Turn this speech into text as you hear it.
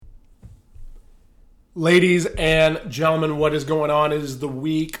Ladies and gentlemen, what is going on is the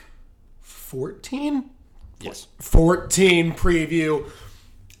week 14? Yes. 14 preview.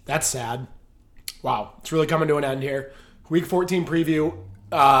 That's sad. Wow. It's really coming to an end here. Week 14 preview.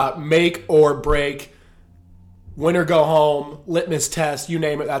 Make or break. Win or go home. Litmus test. You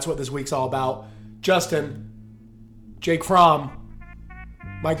name it. That's what this week's all about. Justin. Jake Fromm.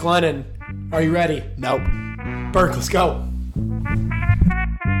 Mike Lennon. Are you ready? Nope. Burke, let's go.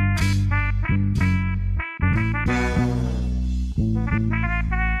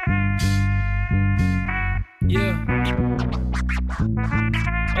 Yeah.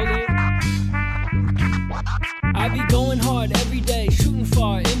 Okay. I be going hard every day, shooting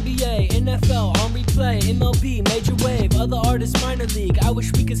far. NBA, NFL, on replay, MLB, major wave, other artists, minor league. I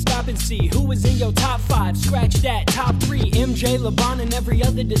wish we could stop and see who was in your top 5. Scratch that, top 3. MJ, LeBron, and every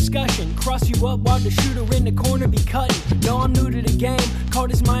other discussion. Cross you up while the shooter in the corner be cutting. No, I'm new to the game, call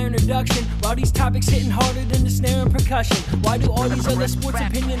this my introduction. While these topics hitting harder than the snare and percussion. Why do all these other sports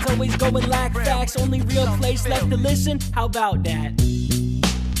opinions always go and lack facts? Only real place left to listen? How about that?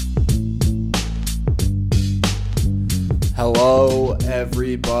 Hello,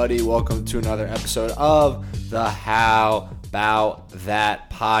 everybody. Welcome to another episode of the How About That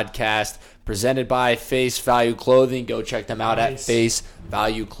podcast, presented by Face Value Clothing. Go check them out at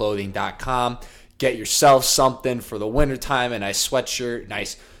facevalueclothing.com. Get yourself something for the wintertime, a nice sweatshirt,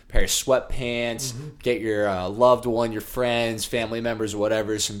 nice pair of sweatpants. Get your loved one, your friends, family members,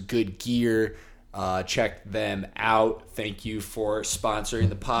 whatever, some good gear. Check them out. Thank you for sponsoring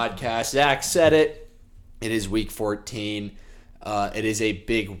the podcast. Zach said it. It is week 14. It is a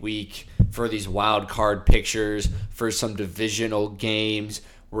big week for these wild card pictures, for some divisional games.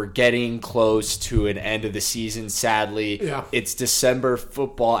 We're getting close to an end of the season, sadly. Yeah. It's December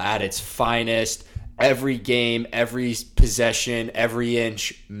football at its finest. Every game, every possession, every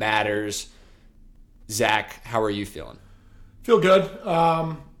inch matters. Zach, how are you feeling? Feel good.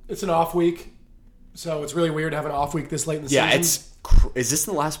 It's an off week, so it's really weird to have an off week this late in the season. Yeah, is this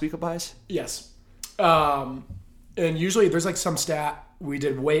the last week of buys? Yes. And usually there's like some stat we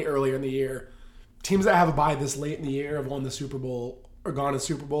did way earlier in the year. Teams that have a bye this late in the year have won the Super Bowl or gone to the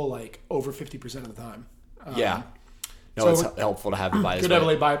Super Bowl like over 50% of the time. Yeah. No, so it's helpful to have a bye this good to have a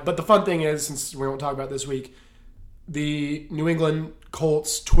late bye. But the fun thing is, since we won't talk about this week, the New England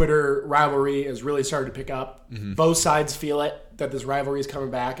Colts Twitter rivalry has really started to pick up. Both sides feel it, that this rivalry is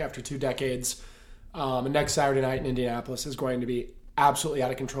coming back after 2 decades. And next Saturday night in Indianapolis is going to be absolutely out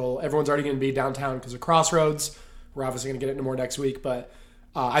of control. Everyone's already going to be downtown because of Crossroads. We're obviously going to get into more next week, but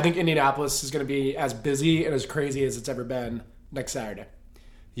I think Indianapolis is going to be as busy and as crazy as it's ever been next Saturday.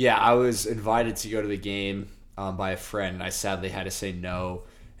 Yeah, I was invited to go to the game by a friend, and I sadly had to say no.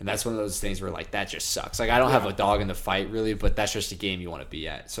 And that's one of those things where, like, that just sucks. Like, I don't have a dog in the fight, really, but that's just a game you want to be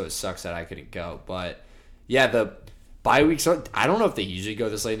at. So it sucks that I couldn't go. But, yeah, the bye weeks, I don't know if they usually go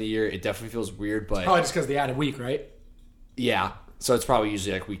this late in the year. It definitely feels weird, but... Probably just because of the added week, right? Yeah. So it's probably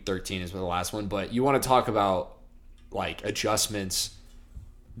usually like week 13 is the last one. But you want to talk about, like, adjustments.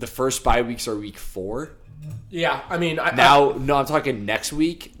 The first bye weeks are week 4. Yeah, I mean... I'm talking next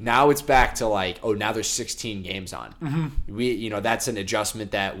week. Now it's back to, like, now there's 16 games on. That's an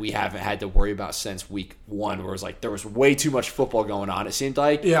adjustment that we haven't had to worry about since week 1, where it was like there was way too much football going on, it seemed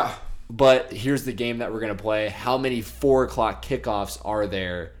like. Yeah. But here's the game that we're going to play. How many 4 o'clock kickoffs are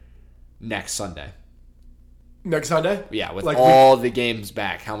there next Sunday? Next Sunday? Yeah, with all the games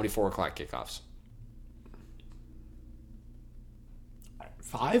back, how many 4 o'clock kickoffs?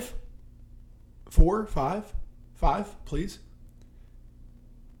 5? 4? 5? 5, please?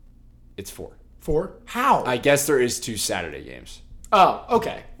 It's 4. 4? How? I guess there is 2 Saturday games. Oh,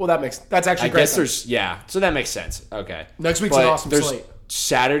 okay. Well, that's actually great. I guess there's, so that makes sense. Okay. Next week's an awesome there's slate.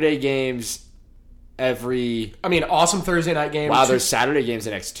 Saturday games awesome Thursday night games. Wow, there's Saturday games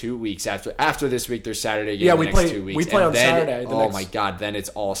the next 2 weeks. After this week, there's Saturday games the next 2 weeks. We play on Saturday. My God, then it's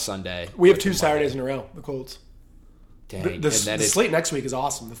all Sunday. We have 2 Saturdays in a row, the Colts. Dang. The slate next week is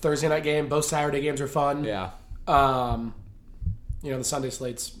awesome. The Thursday night game, both Saturday games are fun. Yeah. The Sunday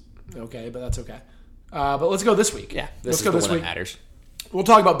slate's okay, but that's okay. But let's go this week. Yeah, let's go this week. That matters. We'll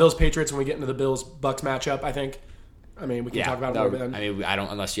talk about Bills-Patriots when we get into the Bills-Bucks matchup, I think. I mean, we can talk about it a little bit then. I mean, I don't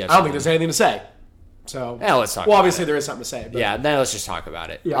think there's anything to say. So, let's talk well, about obviously it. there is something to say. But. Yeah, then let's just talk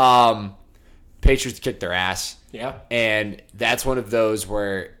about it. Yeah. Patriots kicked their ass. Yeah. And that's one of those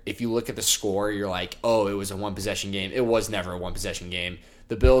where if you look at the score, you're like, oh, it was a one-possession game. It was never a one-possession game.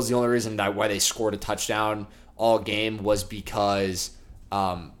 The Bills, the only reason why they scored a touchdown all game was because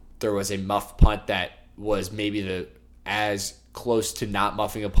there was a muff punt that was maybe as close to not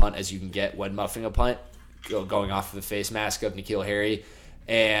muffing a punt as you can get when muffing a punt, going off of the face mask of N'Keal Harry.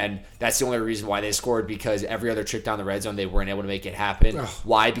 And that's the only reason why they scored, because every other trick down the red zone, they weren't able to make it happen. Ugh.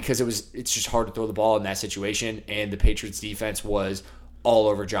 Why? Because it's just hard to throw the ball in that situation, and the Patriots defense was all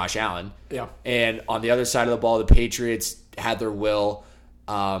over Josh Allen. Yeah. And on the other side of the ball, the Patriots had their will.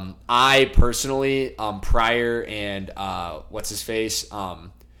 I personally, Pryor and what's his face,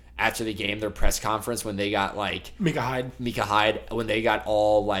 after the game, their press conference, when they got like Micah Hyde, when they got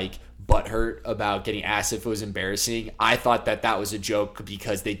all like butthurt about getting asked if it was embarrassing, I thought that was a joke,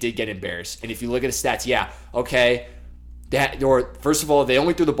 because they did get embarrassed. And if you look at the stats, yeah, okay, first of all, they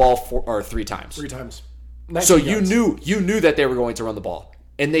only threw the ball 3 times. 3 times. So you knew that they were going to run the ball,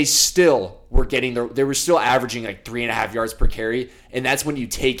 and they still were they were still averaging like 3.5 yards per carry, and that's when you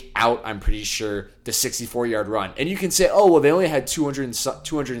take out, I'm pretty sure, the 64-yard run. And you can say, oh, well, they only had 200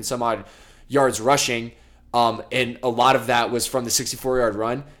 and some odd yards rushing, and a lot of that was from the 64-yard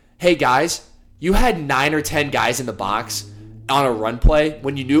run. Hey, guys, you had 9 or 10 guys in the box on a run play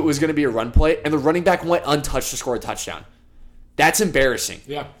when you knew it was going to be a run play, and the running back went untouched to score a touchdown. That's embarrassing.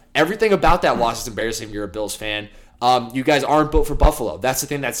 Yeah. Everything about that loss is embarrassing if you're a Bills fan. You guys aren't built for Buffalo. That's the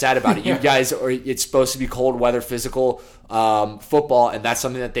thing that's sad about it. You guys it's supposed to be cold weather, physical football, and that's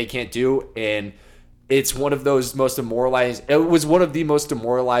something that they can't do. And it's one of those most demoralizing. It was one of the most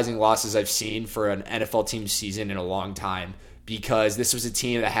demoralizing losses I've seen for an NFL team season in a long time, because this was a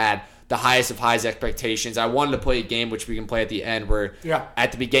team that had the highest of highs expectations. I wanted to play a game, which we can play at the end, where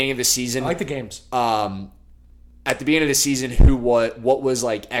at the beginning of the season, I like the games. At the beginning of the season, what was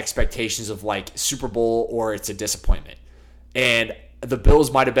like expectations of like Super Bowl, or it's a disappointment. And the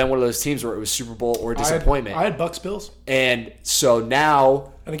Bills might have been one of those teams where it was Super Bowl or disappointment. I had Bucks Bills. And so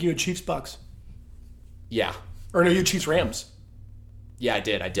now, I think you had Chiefs Bucks. Yeah. Or no, you had Chiefs Rams. Yeah, I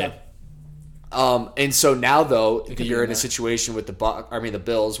did. Yeah. And so now though, you're in a situation with the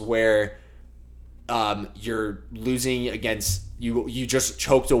Bills, where you're losing against you just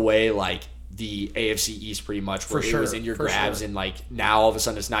choked away like the AFC East pretty much, where it was in your grabs, and like now all of a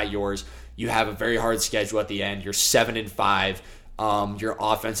sudden it's not yours. You have a very hard schedule at the end. You're 7-5. Your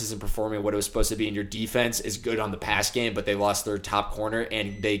offense isn't performing what it was supposed to be, and your defense is good on the pass game, but they lost their top corner,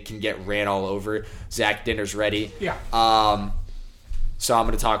 and they can get ran all over. Zach Dinner's ready. Yeah. So I'm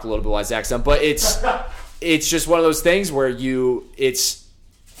going to talk a little bit about Zach's done, but it's just one of those things where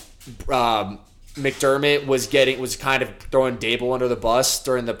McDermott was kind of throwing Dable under the bus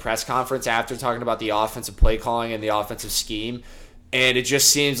during the press conference after talking about the offensive play calling and the offensive scheme. And it just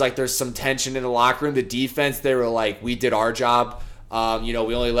seems like there's some tension in the locker room. The defense, they were like, we did our job. We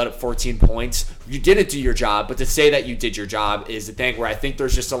only let up 14 points. You didn't do your job, but to say that you did your job is the thing where I think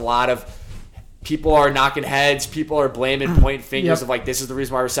there's just a lot of people are knocking heads. People are blaming, pointing fingers of like, this is the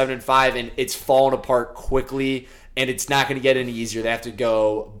reason why we're 7-5, and it's fallen apart quickly. And it's not going to get any easier. They have to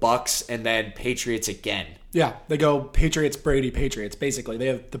go Bucks and then Patriots again. Yeah, they go Patriots, Brady, Patriots. Basically, they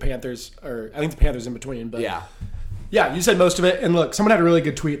have the Panthers, or I think the Panthers in between. But yeah, you said most of it. And look, someone had a really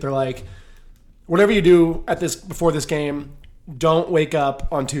good tweet. They're like, whatever you do before this game, don't wake up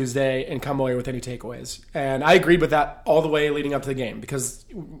on Tuesday and come away with any takeaways. And I agreed with that all the way leading up to the game, because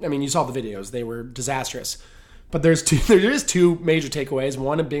I mean, you saw the videos; they were disastrous. But there is 2 major takeaways.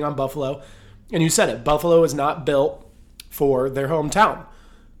 One being on Buffalo. And you said it. Buffalo is not built for their hometown.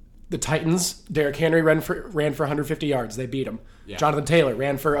 The Titans, Derrick Henry ran for 150 yards. They beat him. Yeah. Jonathan Taylor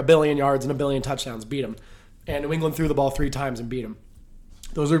ran for 1 billion yards and 1 billion touchdowns. Beat him. And New England threw the ball 3 times and beat him.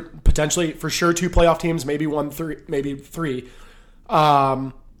 Those are potentially, for sure, 2 playoff teams, maybe 3.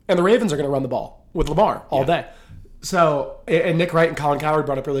 And the Ravens are going to run the ball with Lamar all day. So, and Nick Wright and Colin Cowherd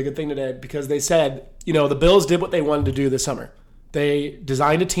brought up a really good thing today, because they said, the Bills did what they wanted to do this summer. They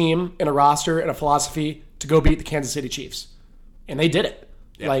designed a team and a roster and a philosophy to go beat the Kansas City Chiefs. And they did it.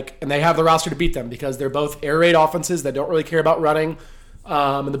 Yeah. And they have the roster to beat them, because they're both air raid offenses that don't really care about running.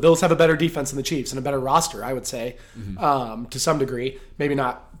 And the Bills have a better defense than the Chiefs and a better roster, I would say, to some degree. Maybe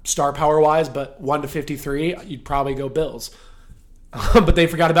not star power-wise, but 1-53, you'd probably go Bills. But they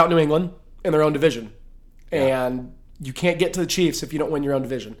forgot about New England in their own division. Yeah. And you can't get to the Chiefs if you don't win your own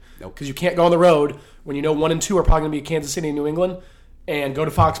division. Because you can't go on the road when 1 and 2 are probably going to be Kansas City and New England, and go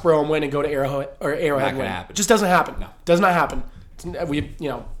to Foxborough and win, and go to Arrowhead and win. It just doesn't happen. No. Does not happen.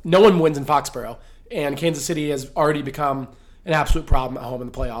 No one wins in Foxborough, and Kansas City has already become an absolute problem at home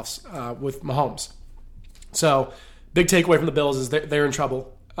in the playoffs with Mahomes. So, big takeaway from the Bills is they're in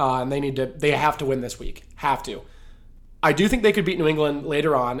trouble, and they have to win this week. Have to. I do think they could beat New England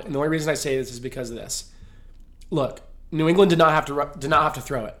later on, and the only reason I say this is because of this. Look, New England did not have to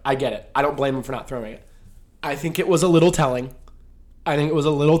throw it. I get it. I don't blame them for not throwing it. I think it was a little telling.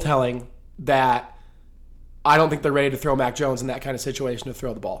 that I don't think they're ready to throw Mac Jones in that kind of situation to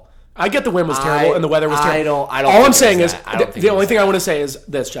throw the ball. I get the wind was terrible and the weather was terrible. I don't All I'm saying is, the only thing I want to say is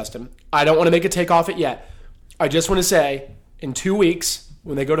this, Justin. I don't want to make a take off it yet. I just want to say, in 2 weeks,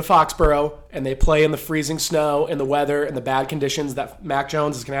 when they go to Foxborough and they play in the freezing snow and the weather and the bad conditions that Mac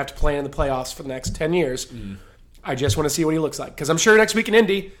Jones is going to have to play in the playoffs for the next 10 years, I just want to see what he looks like. Because I'm sure next week in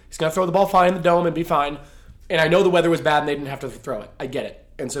Indy, he's going to throw the ball fine in the dome and be fine. And I know the weather was bad and they didn't have to throw it. I get it.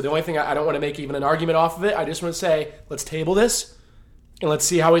 And so the only thing, I don't want to make even an argument off of it. I just want to say, let's table this and let's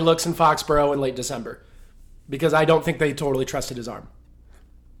see how he looks in Foxborough in late December. Because I don't think they totally trusted his arm.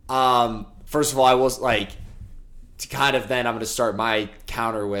 First of all, I was like, to kind of then I'm going to start my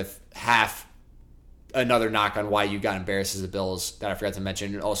counter with half another knock on why you got embarrassed as the Bills that I forgot to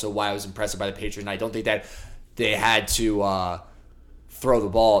mention, and also why I was impressed by the Patriots. And I don't think that they had to throw the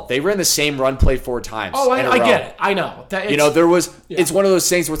ball. They ran the same run play 4 times. Oh, I get it. I know. There was. Yeah. It's one of those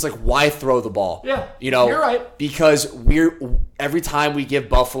things where it's like, why throw the ball? Yeah, you're right. Because every time we give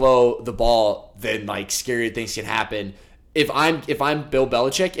Buffalo the ball, then like scarier things can happen. If I'm Bill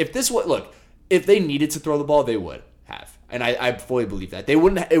Belichick, if they needed to throw the ball, they would have, and I fully believe that they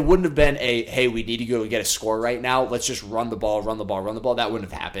wouldn't. It wouldn't have been hey, we need to go get a score right now. Let's just run the ball. That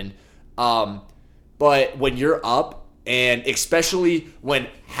wouldn't have happened. But when you're up. And especially when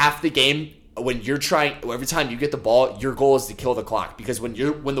half the game, when you're trying, every time you get the ball, your goal is to kill the clock. Because when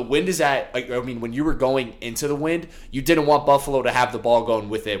the wind is when you were going into the wind, you didn't want Buffalo to have the ball going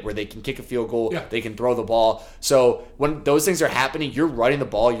with it, where they can kick a field goal, they can throw the ball. So when those things are happening, you're running the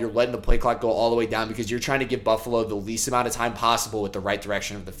ball, you're letting the play clock go all the way down because you're trying to give Buffalo the least amount of time possible with the right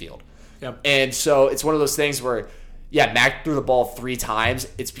direction of the field. Yep. And so it's one of those things where, Mac threw the ball 3 times.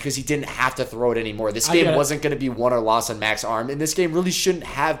 It's because he didn't have to throw it anymore. This game wasn't going to be won or lost on Mac's arm, and this game really shouldn't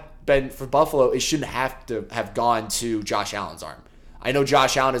have been for Buffalo. It shouldn't have to have gone to Josh Allen's arm. I know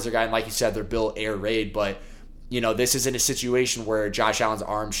Josh Allen is their guy, and like you said, they're Bill Air Raid, but this isn't a situation where Josh Allen's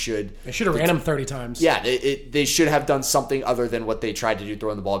arm should. They should have ran him 30 times. Yeah, they should have done something other than what they tried to do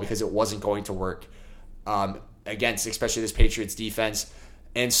throwing the ball because it wasn't going to work against, especially this Patriots defense.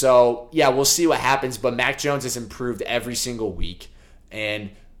 And so, we'll see what happens. But Mac Jones has improved every single week. And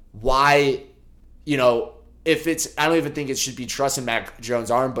why, if it's, I don't even think it should be trust in Mac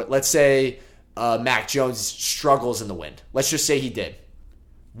Jones' arm, but let's say Mac Jones struggles in the wind. Let's just say he did.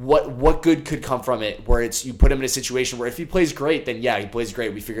 What good could come from it where it's you put him in a situation where if he plays great, then he plays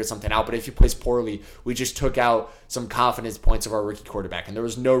great. We figured something out. But if he plays poorly, we just took out some confidence points of our rookie quarterback. And there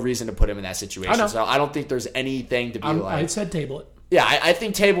was no reason to put him in that situation. So I don't think there's anything to be I said table it. Yeah, I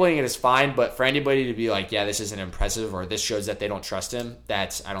think tabling it is fine, but for anybody to be like, this isn't impressive or this shows that they don't trust him, I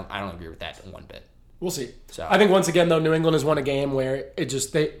don't agree with that one bit. We'll see. So I think once again though, New England has won a game where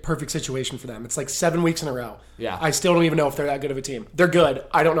perfect situation for them. It's like 7 weeks in a row. Yeah. I still don't even know if they're that good of a team. They're good.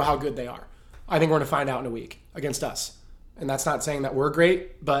 I don't know how good they are. I think we're going to find out in a week against us. And that's not saying that we're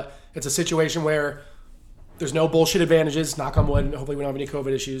great, but it's a situation where there's no bullshit advantages, knock on wood, and hopefully we don't have any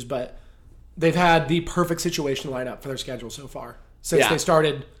COVID issues, but they've had the perfect situation lined up for their schedule so far. Since they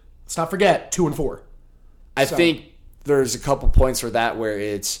started, let's not forget, 2-4. I think there's a couple points for that where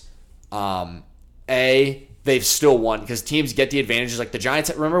it's, they've still won because teams get the advantages. Like the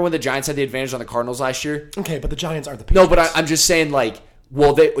Giants, remember when the Giants had the advantage on the Cardinals last year? Okay, but the Giants aren't the Patriots. No, but I'm just saying,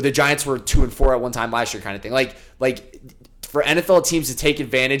 the Giants were 2-4 at one time last year kind of thing. Like for NFL teams to take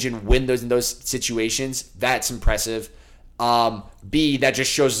advantage and win in those situations, that's impressive. B, that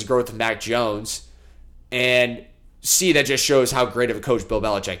just shows the growth of Mac Jones. And C, that just shows how great of a coach Bill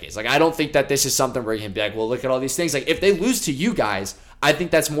Belichick is. I don't think that this is something where he can be like, well, look at all these things. If they lose to you guys, I think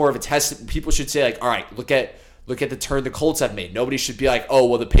that's more of a test. People should say, all right, look at the turn the Colts have made. Nobody should be like, oh,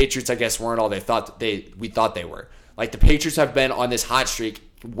 well, the Patriots, I guess, weren't all we thought they were. The Patriots have been on this hot streak,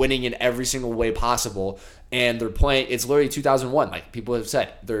 winning in every single way possible, and they're playing. It's literally 2001, like people have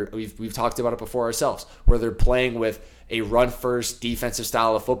said. We've talked about it before ourselves, where they're playing with a run-first defensive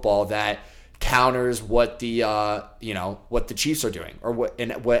style of football that counters what the Chiefs are doing, or what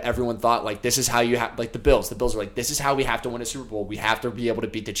everyone thought, this is how you have, the Bills. The Bills are like, this is how we have to win a Super Bowl. We have to be able to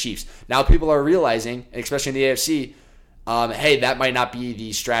beat the Chiefs. Now people are realizing, especially in the AFC, hey, that might not be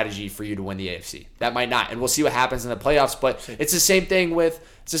the strategy for you to win the AFC. That might not, and we'll see what happens in the playoffs. But it's the same thing with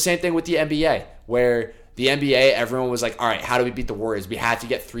the NBA, where the NBA, everyone was like, all right, how do we beat the Warriors? We have to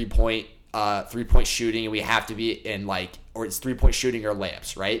get 3-point shooting, and we have to be in or it's 3-point shooting or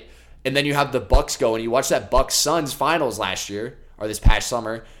layups, right? And then you have the Bucks go, and you watch that Bucks-Suns finals last year, or this past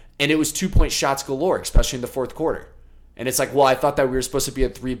summer, and it was 2-point shots galore, especially in the fourth quarter. And it's like, well, I thought that we were supposed to be a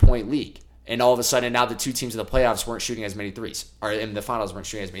 3-point league. And all of a sudden, now the two teams in the playoffs weren't shooting as many threes, or in the finals weren't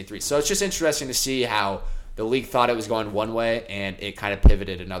shooting as many threes. So it's just interesting to see how the league thought it was going one way, and it kind of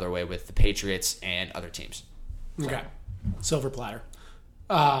pivoted another way with the Patriots and other teams. Okay. Silver platter.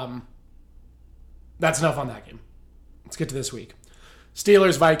 That's enough on that game. Let's get to this week.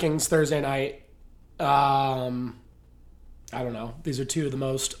 Steelers-Vikings, Thursday night. I don't know. These are two of the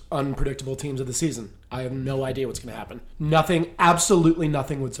most unpredictable teams of the season. I have no idea what's going to happen. Nothing, absolutely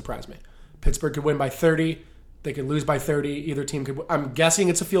nothing would surprise me. Pittsburgh could win by 30. They could lose by 30. Either team could. I'm guessing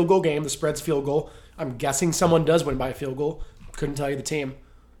it's a field goal game. The spread's field goal. I'm guessing someone does win by a field goal. Couldn't tell you the team.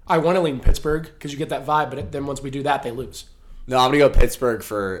 I want to lean Pittsburgh because you get that vibe, but then once we do that, they lose. No, I'm going to go Pittsburgh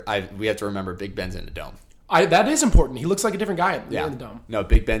we have to remember Big Ben's in the dome. That is important. He looks like a different guy in the dome. No,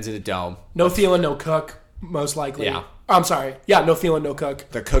 Big Ben's in the dome. No Thielen, no Cook, most likely. Yeah. I'm sorry. Yeah, no Thielen, no Cook.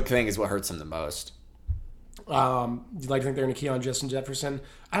 The Cook thing is what hurts him the most. You like to think they're going to key on Justin Jefferson?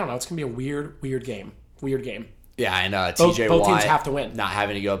 I don't know. It's going to be a weird game. Weird game. Yeah, and TJ both Watt teams have to win. Not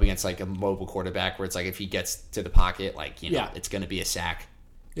having to go up against like a mobile quarterback where it's like if he gets to the pocket, it's going to be a sack.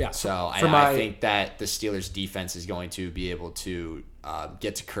 Yeah. So I think that the Steelers defense is going to be able to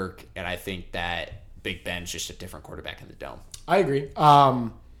get to Kirk, and I think that Big Ben's just a different quarterback in the dome. I agree. Just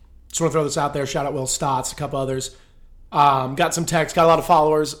want to throw this out there. Shout out Will Stotts, a couple others. Got some text, got a lot of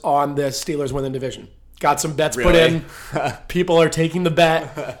followers on the Steelers winning division. Got some bets put in. People are taking the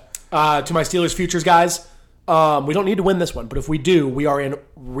bet. To my Steelers futures guys, we don't need to win this one, but if we do, we are in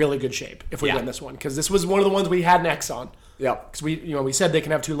really good shape if we win this one, because this was one of the ones we had an X on. Yep. Because we said they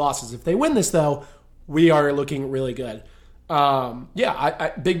can have 2 losses. If they win this, though, we are looking really good.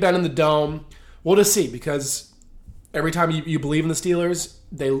 Big Ben in the dome. We'll just see, because every time you believe in the Steelers,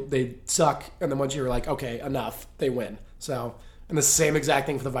 they suck, and then once you're like, okay, enough, they win. So, and the same exact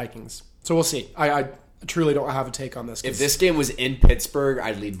thing for the Vikings. So we'll see. I truly don't have a take on this. If this game was in Pittsburgh,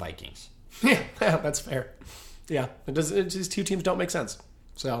 I'd lead Vikings. Yeah, that's fair. Yeah, these two teams don't make sense.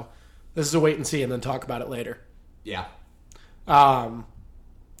 So this is a wait and see, and then talk about it later. Yeah.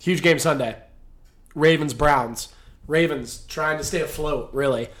 Huge game Sunday. Ravens-Browns. Ravens trying to stay afloat,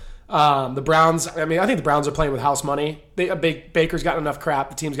 really. The Browns, I think the Browns are playing with house money. Baker's gotten enough crap.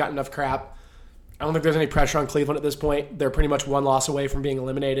 The team's gotten enough crap. I don't think there's any pressure on Cleveland at this point. They're pretty much one loss away from being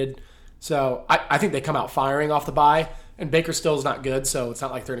eliminated. So I think they come out firing off the bye. And Baker still is not good, so it's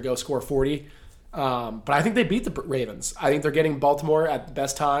not like they're going to go score 40. But I think they beat the Ravens. I think they're getting Baltimore at the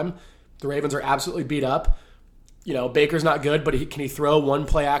best time. The Ravens are absolutely beat up. Baker's not good, but can he throw one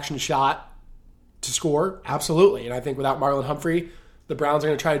play-action shot to score? Absolutely. And I think without Marlon Humphrey, the Browns are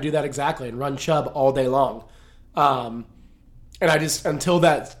going to try to do that exactly and run Chubb all day long. And until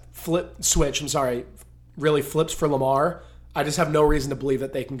that really flips for Lamar, I just have no reason to believe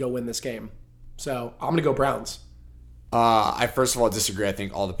that they can go win this game. So I'm going to go Browns. I first of all disagree. I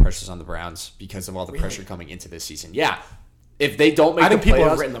think all the pressure's on the Browns because of all the pressure coming into this season. Yeah. If they don't make the playoffs, I think people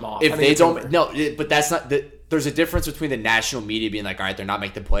have written them off. If they don't, no, but that's not there's a difference between the national media being like, all right, they're not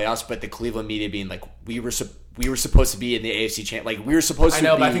making the playoffs, but the Cleveland media being like, we were supposed to be in the AFC champ, like we were supposed to. I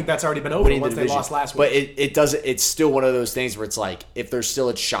know, but I think that's already been over once they lost last week. But it doesn't. It's still one of those things where it's like, if there's still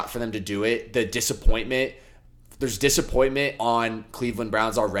a shot for them to do it, the disappointment. There's disappointment on Cleveland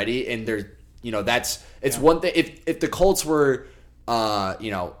Browns already, and one thing. If the Colts were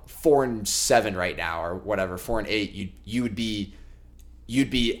 4-7 right now or whatever, 4-8, you'd be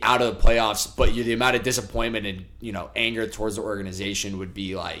out of the playoffs. But the amount of disappointment and anger towards the organization would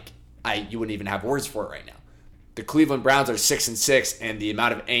be like you wouldn't even have words for it right now. The Cleveland Browns are 6-6, and the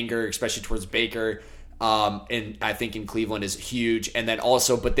amount of anger, especially towards Baker, and I think in Cleveland is huge. And then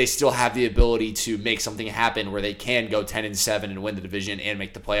also, but they still have the ability to make something happen where they can go 10-7 and win the division and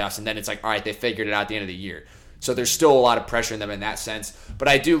make the playoffs. And then it's like, all right, they figured it out at the end of the year. So there's still a lot of pressure in them in that sense. But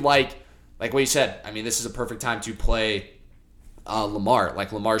I do like what you said. I mean, this is a perfect time to play Lamar.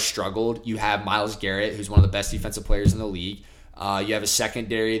 Like, Lamar struggled. You have Myles Garrett, who's one of the best defensive players in the league. You have a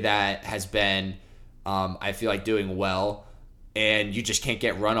secondary that has been, I feel like, doing well, and you just can't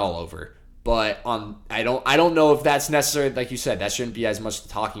get run all over. But I don't know if that's necessary. Like you said, that shouldn't be as much the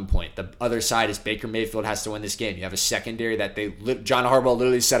talking point. The other side is Baker Mayfield has to win this game. You have a secondary that John Harbaugh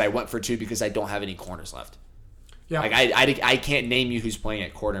literally said, I went for 2 because I don't have any corners left. Yeah. Like I can't name you who's playing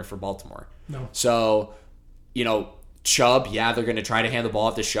at corner for Baltimore. No. So, Chubb, they're going to try to hand the ball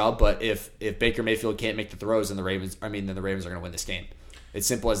off to Chubb, but if Baker Mayfield can't make the throws, then the Ravens are going to win this game. It's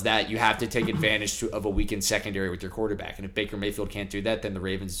simple as that. You have to take advantage of a weakened secondary with your quarterback, and if Baker Mayfield can't do that, then the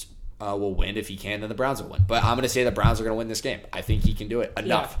Ravens will win. If he can, then the Browns will win. But I'm going to say the Browns are going to win this game. I think he can do it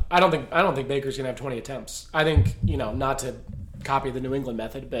enough. Yeah, I don't think Baker's going to have 20 attempts. I think, not to copy the New England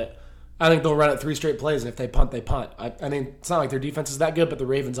method, but I think they'll run it 3 straight plays, and if they punt, they punt. I think it's not like their defense is that good, but the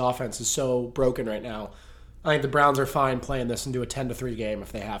Ravens' offense is so broken right now. I think the Browns are fine playing this and do a 10-3 game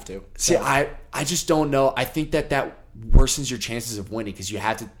if they have to. See, I just don't know. I think that worsens your chances of winning because you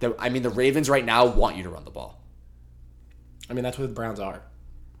have to. The Ravens right now want you to run the ball. I mean, that's what the Browns are.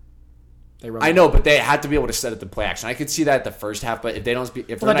 I know, but they had to be able to set up the play action. I could see that at the first half, but if they don't,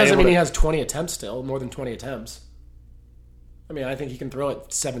 that doesn't mean he has 20 attempts still, more than 20 attempts. I mean, I think he can throw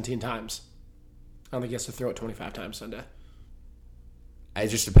it 17 times. I don't think he has to throw it 25 times Sunday. It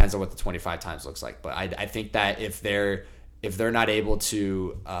just depends on what the 25 times looks like. But I think that if they're not able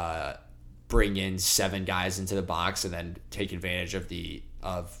to bring in 7 guys into the box and then take advantage of a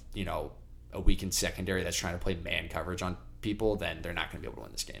weakened secondary that's trying to play man coverage on people, then they're not going to be able to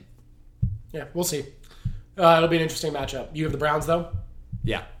win this game. Yeah, we'll see. It'll be an interesting matchup. You have the Browns, though?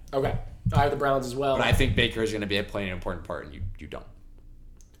 Yeah. Okay. I have the Browns as well. But I think Baker is going to be playing an important part, and you don't.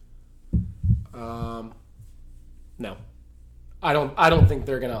 No. I don't think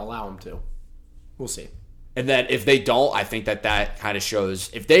they're going to allow him to. We'll see. And then if they don't, I think that kind of shows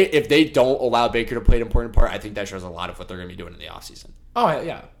if they don't allow Baker to play an important part, I think that shows a lot of what they're going to be doing in the offseason. Oh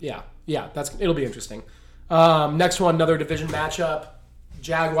yeah. It'll be interesting. Next one, another division matchup: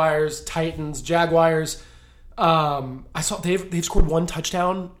 Jaguars, Titans. Jaguars. I saw they've scored one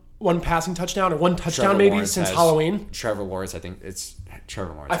passing touchdown, or one touchdown maybe since Halloween. Trevor Lawrence, I think it's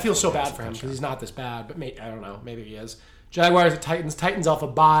Trevor Lawrence. I feel so bad for him because he's not this bad, but I don't know. Maybe he is. Jaguars at Titans. Titans off a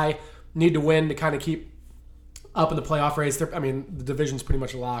bye, need to win to kind of keep up in the playoff race. The division's pretty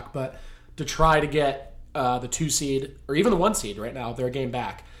much a lock, but to try to get the 2 seed or even the 1 seed right now, they're a game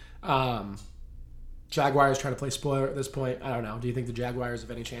back. Jaguars trying to play spoiler at this point. I don't know. Do you think the Jaguars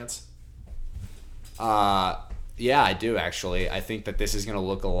have any chance? Yeah, I do actually. I think that this is going to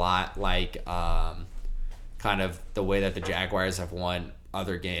look a lot like kind of the way that the Jaguars have won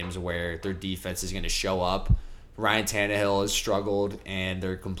other games where their defense is going to show up. Ryan Tannehill has struggled, and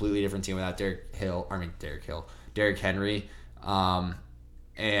they're a completely different team without Derrick Henry. And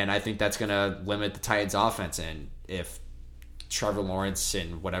I think that's going to limit the Titans' offense. And if Trevor Lawrence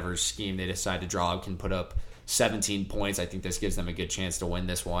and whatever scheme they decide to draw can put up 17 points, I think this gives them a good chance to win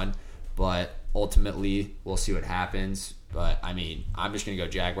this one. But ultimately, we'll see what happens. But, I mean, I'm just going to go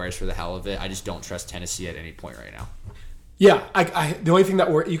Jaguars for the hell of it. I just don't trust Tennessee at any point right now. Yeah, the only thing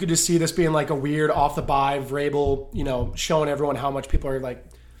that you could just see this being like a weird off the bye, Vrabel, showing everyone how much people are like,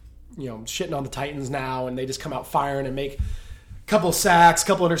 shitting on the Titans now, and they just come out firing and make a couple sacks,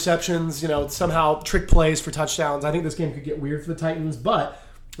 couple interceptions, somehow trick plays for touchdowns. I think this game could get weird for the Titans, but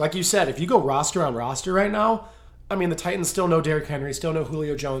like you said, if you go roster on roster right now, I mean, the Titans still know Derrick Henry, still know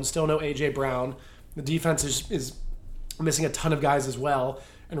Julio Jones, still know A.J. Brown. The defense is missing a ton of guys as well,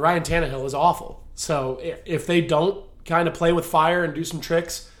 and Ryan Tannehill is awful. So if they don't kind of play with fire and do some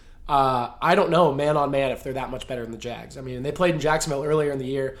tricks, I don't know, man on man, if they're that much better than the Jags. I mean, they played in Jacksonville earlier in the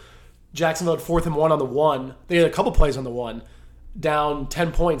year. Jacksonville had 4th and 1 on the 1. They had a couple plays on the 1, down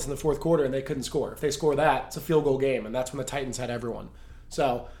 10 points in the 4th quarter, and they couldn't score. If they score that, it's a field goal game, and that's when the Titans had everyone.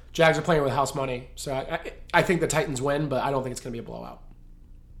 So Jags are playing with house money. So I think the Titans win, but I don't think it's going to be a blowout.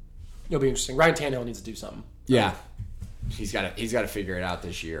 It'll be interesting. Ryan Tannehill needs to do something. Yeah. He's got to figure it out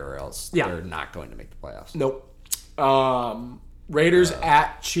this year, or else they're not going to make the playoffs. Nope. Raiders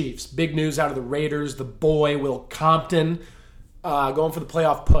at Chiefs. Big news out of the Raiders. The boy, Will Compton, going for the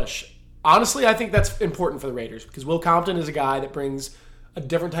playoff push. Honestly, I think that's important for the Raiders because Will Compton is a guy that brings a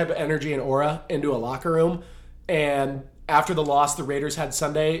different type of energy and aura into a locker room. And after the loss the Raiders had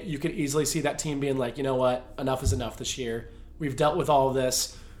Sunday, you could easily see that team being like, you know what, enough is enough this year. We've dealt with all of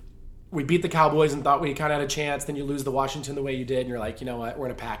this. We beat the Cowboys and thought we kind of had a chance. Then you lose the Washington the way you did, and you're like, you know what, we're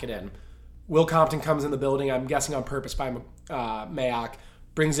going to pack it in. Will Compton comes in the building, I'm guessing on purpose by Mayock,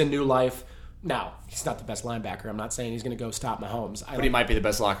 brings in new life. Now, he's not the best linebacker. I'm not saying he's going to go stop Mahomes. But he might be the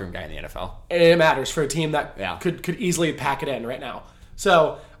best locker room guy in the NFL. And it matters for a team that could easily pack it in right now.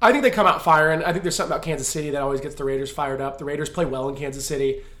 So I think they come out firing. I think there's something about Kansas City that always gets the Raiders fired up. The Raiders play well in Kansas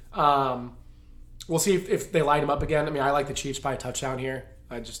City. We'll see if they light them up again. I mean, I like the Chiefs by a touchdown here.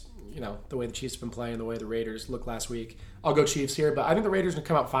 I just, the way the Chiefs have been playing, the way the Raiders looked last week, I'll go Chiefs here. But I think the Raiders are going to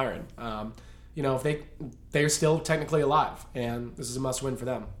come out firing. If they're still technically alive, and this is a must-win for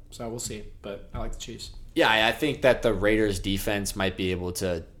them. So we'll see. But I like the Chiefs. Yeah, I think that the Raiders' defense might be able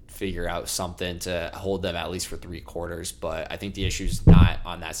to figure out something to hold them at least for 3 quarters. But I think the issue's not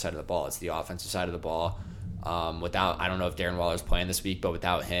on that side of the ball. It's the offensive side of the ball. I don't know if Darren Waller's playing this week, but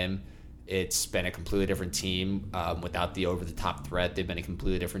without him, it's been a completely different team. Without the over-the-top threat, they've been a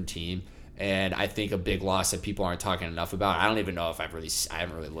completely different team. And I think a big loss that people aren't talking enough about, I don't even know if I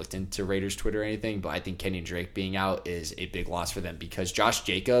haven't really looked into Raiders Twitter or anything, but I think Kenyon Drake being out is a big loss for them because Josh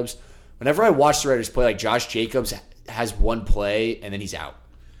Jacobs, whenever I watch the Raiders play, like Josh Jacobs has one play and then he's out.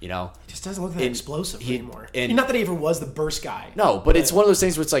 You know, He just doesn't look that explosive anymore. And not that he ever was the burst guy. No, but it's one of those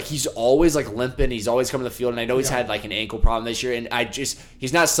things where it's like he's always like limping. He's always coming to the field, and I know he's had like an ankle problem this year. And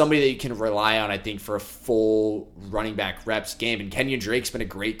he's not somebody that you can rely on. I think for a full running back reps game. And Kenyon Drake's been a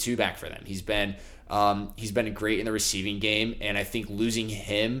great 2-back for them. He's been great in the receiving game, and I think losing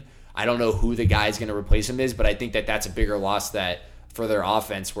him, I don't know who the guy's going to replace him is, but I think that that's a bigger loss for their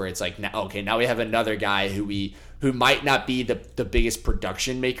offense, where it's like, now we have another guy who might not be the biggest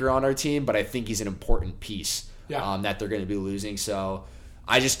production maker on our team, but I think he's an important piece that they're going to be losing. So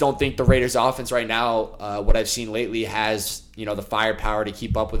I just don't think the Raiders offense right now, what I've seen lately, has the firepower to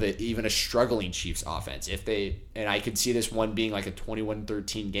keep up with even a struggling Chiefs offense. And I could see this one being like a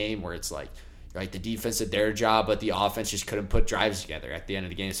 21-13 game where it's like the defense did their job, but the offense just couldn't put drives together at the end of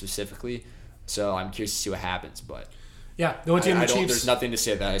the game specifically. So I'm curious to see what happens, but. Yeah, the only team the Chiefs. There's nothing to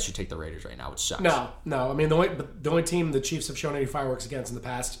say that I should take the Raiders right now, which sucks. No. I mean, the only team the Chiefs have shown any fireworks against in the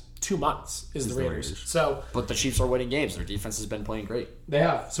past 2 months is the Raiders. So, but the Chiefs are winning games. Their defense has been playing great. They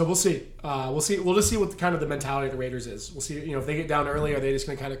have. So we'll see. We'll see. We'll just see what kind of the mentality of the Raiders is. We'll see. If they get down early, are they just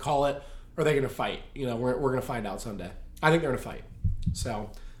going to kind of call it, or are they going to fight? We're going to find out someday. I think they're going to fight.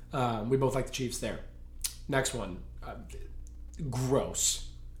 So we both like the Chiefs there. Next one, gross.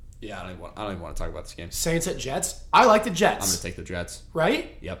 Yeah, I don't even want to talk about this game. Saints at Jets. I like the Jets. I'm going to take the Jets.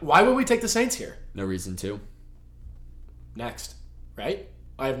 Right? Yep. Why would we take the Saints here? No reason to. Next. Right?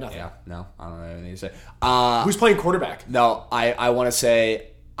 I have nothing. Yeah, no. I don't have anything to say. Who's playing quarterback? No, I want to say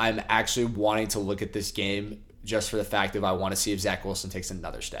I'm actually wanting to look at this game just for the fact that I want to see if Zach Wilson takes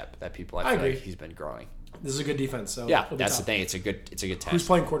another step that I feel agree. like he's been growing. This is a good defense. So yeah, that's the thing. It's a good test. Who's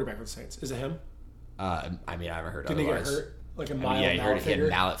playing quarterback for the Saints? Is it him? I haven't heard Didn't otherwise. He get hurt? Like a mild he mallet finger? He had a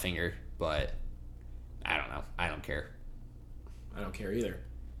mallet finger, but I don't know. I don't care. I don't care either.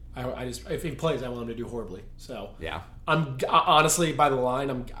 I just if he plays, I want him to do horribly. So yeah, I'm honestly by the line.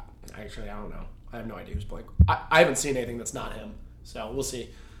 I don't know. I have no idea who's playing. I haven't seen anything that's not him. So we'll see.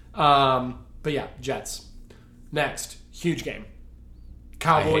 But yeah, Jets. Next, huge game.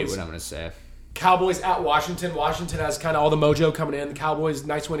 Cowboys. I hate what I'm going to say. Cowboys at Washington. Washington has kind of all the mojo coming in. The Cowboys,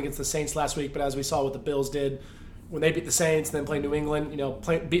 nice win against the Saints last week, but as we saw what the Bills did when they beat the Saints and then play New England,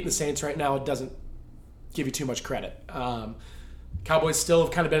 beating the Saints right now, it doesn't give you too much credit. Cowboys still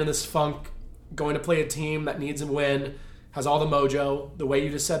have kind of been in this funk, going to play a team that needs a win, has all the mojo. The way you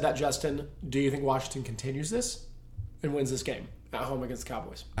just said that, Justin, do you think Washington continues this and wins this game at home against the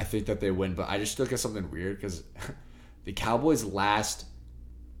Cowboys? I think that they win, but I just look at something weird because the Cowboys' last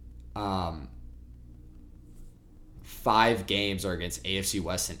 5 games are against AFC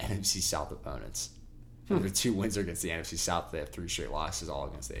West and NFC South opponents. Their 2 wins are against the NFC South. They have 3 straight losses, all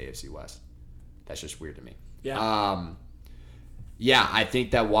against the AFC West. That's just weird to me. Yeah. Yeah, I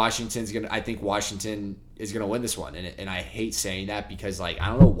think that Washington is gonna win this one, and I hate saying that because I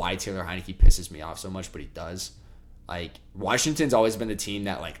don't know why Taylor Heineke pisses me off so much, but he does. Washington's always been the team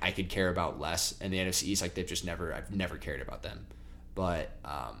that I could care about less in the NFC East. I've never cared about them, but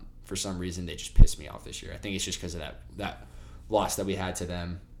for some reason they just pissed me off this year. I think it's just because of that loss that we had to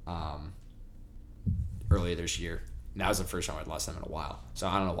them earlier this year. And that was the first time I'd lost them in a while, so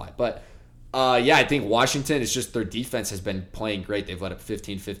I don't know why. But yeah, I think Washington is just their defense has been playing great. They've let up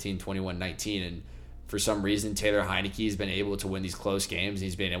 15-15, 21-19, and for some reason Taylor Heineke has been able to win these close games.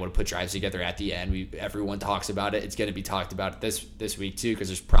 He's been able to put drives together at the end. Everyone talks about it. It's going to be talked about this week too, because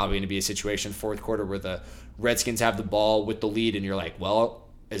there's probably going to be a situation fourth quarter where the Redskins have the ball with the lead, and you're like, well,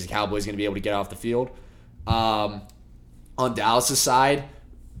 is the Cowboys going to be able to get off the field? On Dallas' side,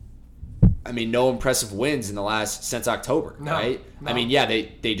 I mean, no impressive wins since October, right? No. I mean, yeah,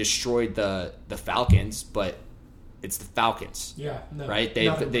 they destroyed the Falcons, but it's the Falcons. Yeah, no, right?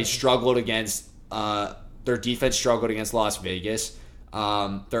 They struggled against their defense struggled against Las Vegas.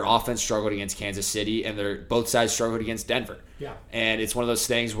 Their offense struggled against Kansas City, and both sides struggled against Denver. Yeah, and it's one of those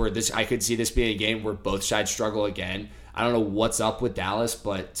things where I could see this being a game where both sides struggle again. I don't know what's up with Dallas,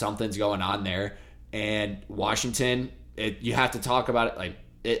 but something's going on there. And Washington, you have to talk about it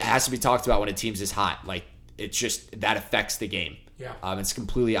it has to be talked about when a team's this hot. It's just that affects the game. Yeah. It's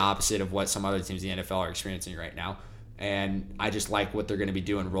completely opposite of what some other teams in the NFL are experiencing right now. And I just like what they're going to be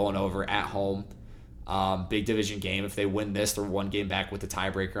doing, rolling over at home. Big division game. If they win this, they're 1 game back with the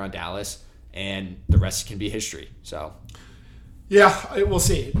tiebreaker on Dallas, and the rest can be history. So, yeah, we'll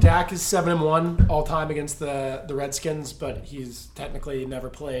see. Dak is 7-1 all time against the Redskins, but he's technically never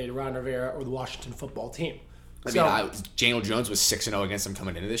played Ron Rivera or the Washington football team. Daniel Jones was 6-0 against them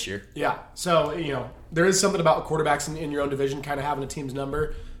coming into this year. Yeah, so there is something about quarterbacks in your own division kind of having a team's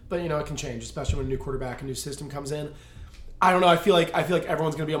number, but it can change, especially when a new quarterback, a new system comes in. I don't know. I feel like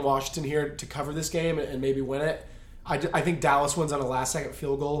everyone's going to be on Washington here to cover this game and maybe win it. I think Dallas wins on a last-second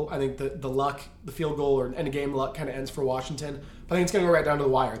field goal. I think the field goal or end-of-game luck kind of ends for Washington. But I think it's going to go right down to the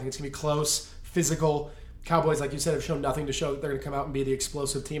wire. I think it's going to be close, physical. Cowboys, like you said, have shown nothing to show that they're going to come out and be the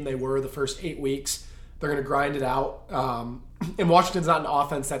explosive team they were the first 8 weeks. They're going to grind it out. And Washington's not an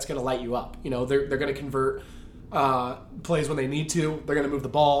offense that's going to light you up. They're going to convert plays when they need to. They're going to move the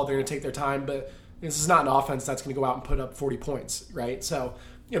ball. They're going to take their time. But this is not an offense that's going to go out and put up 40 points, right? So,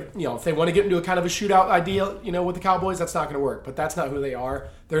 if they want to get into a kind of a shootout idea, with the Cowboys, that's not going to work. But that's not who they are.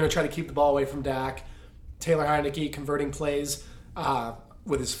 They're going to try to keep the ball away from Dak. Taylor Heineke converting plays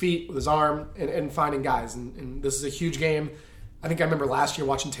with his feet, with his arm, and finding guys. And this is a huge game. I think I remember last year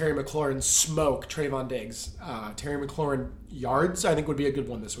watching Terry McLaurin smoke Trayvon Diggs. Terry McLaurin yards, I think, would be a good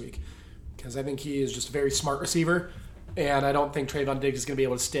one this week because I think he is just a very smart receiver, and I don't think Trayvon Diggs is going to be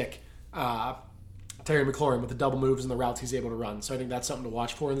able to stick Terry McLaurin with the double moves and the routes he's able to run. So I think that's something to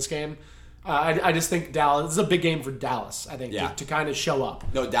watch for in this game. I just think Dallas, this is a big game for Dallas, I think, to kind of show up.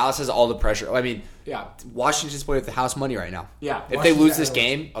 No, Dallas has all the pressure. I mean, Washington's playing with the house money right now. Yeah. If they lose this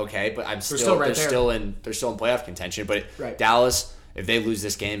game, okay, but they're still in playoff contention. But Dallas, if they lose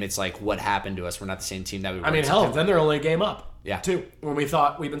this game, it's like, what happened to us? We're not the same team that we were. Then they're only a game up. Yeah. Too. When we've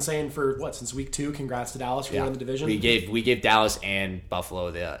been saying since week 2, congrats to Dallas for winning the division. We gave Dallas and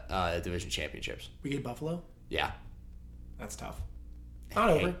Buffalo the division championships. We gave Buffalo? Yeah. That's tough. Not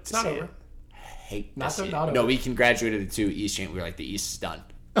over. It's not over. Not over. No, we congratulated the 2 East champions. We were like, the East is done.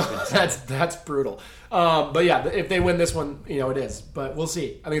 That's brutal. But yeah, if they win this one, it is. But we'll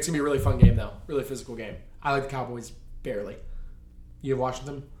see. I think it's going to be a really fun game, though. Really physical game. I like the Cowboys barely. You have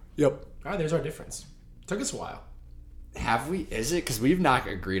Washington? Yep. All right, there's our difference. Took us a while. Have we? Is it? Because we've not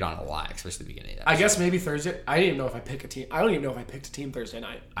agreed on a lot, especially at the beginning of that. I guess maybe Thursday. I didn't even know if I pick a team. I don't even know if I picked a team Thursday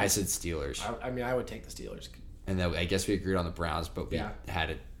night. I said Steelers. I would take the Steelers. And then I guess we agreed on the Browns, but we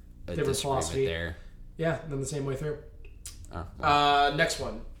had a different philosophy there. Yeah, then the same way through. Oh, well. Next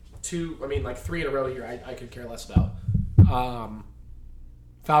one. 3 in a row here I could care less about.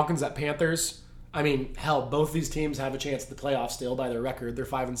 Falcons at Panthers. Both these teams have a chance at the playoffs still by their record. They're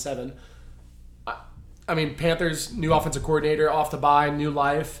 5-7. Panthers, new offensive coordinator, off the bye, new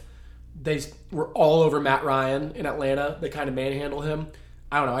life. They were all over Matt Ryan in Atlanta. They kind of manhandle him.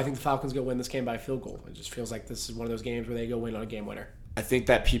 I don't know. I think the Falcons go win this game by a field goal. It just feels like this is one of those games where they go win on a game winner. I think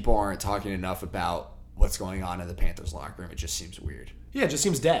that people aren't talking enough about what's going on in the Panthers locker room. It just seems weird. Yeah, it just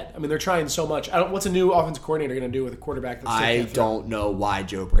seems dead. They're trying so much. What's a new offensive coordinator going to do with a quarterback that's I don't know why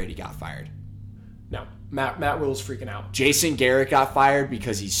Joe Brady got fired. No. Matt Rule's freaking out. Jason Garrett got fired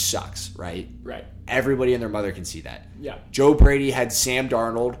because he sucks, right? Right. Everybody and their mother can see that. Yeah. Joe Brady had Sam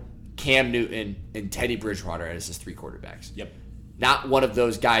Darnold, Cam Newton, and Teddy Bridgewater as his 3 quarterbacks. Yep. Not one of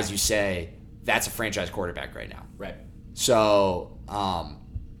those guys you say, that's a franchise quarterback right now. Right. So,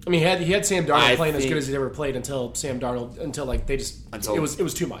 he had Sam Darnold playing as good as he's ever played until it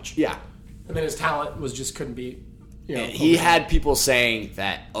was too much. Yeah. And then his talent couldn't be. He had people saying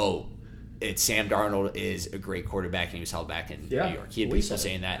that, it's Sam Darnold is a great quarterback and he was held back in New York. He had people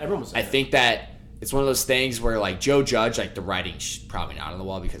saying that. Everyone was saying I think that it's one of those things where Joe Judge, the writing's probably not on the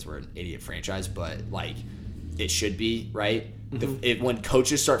wall because we're an idiot franchise, but it should be, right? Mm-hmm. When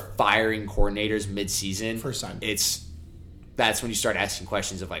coaches start firing coordinators mid-season, first time, that's when you start asking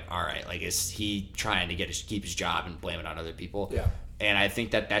questions of all right, is he trying to keep his job and blame it on other people? Yeah. And I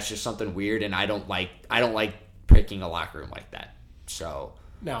think that that's just something weird, and I don't like picking a locker room like that. So.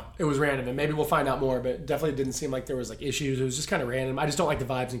 No, it was random, and maybe we'll find out more, but it definitely didn't seem like there was issues. It was just kind of random. I just don't like the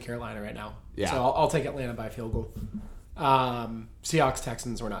vibes in Carolina right now. Yeah. So I'll take Atlanta by a field goal. Seahawks,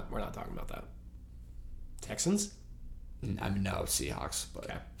 Texans, we're not talking about that. Texans? No, Seahawks. But.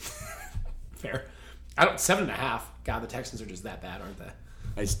 Okay. Fair. 7.5. God, the Texans are just that bad, aren't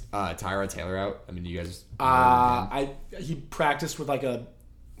they? Is Tyrod Taylor out? You guys. He practiced with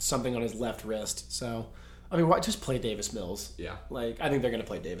something on his left wrist, so. Why just play Davis Mills? Yeah. I think they're going to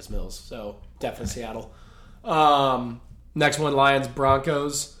play Davis Mills. So, definitely Seattle. Next one, Lions,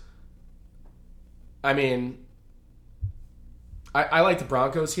 Broncos. I like the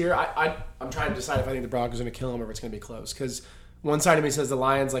Broncos here. I'm trying to decide if I think the Broncos are going to kill them or if it's going to be close. Because one side of me says the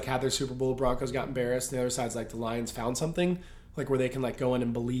Lions, had their Super Bowl, Broncos got embarrassed. And the other side's the Lions found something, where they can, go in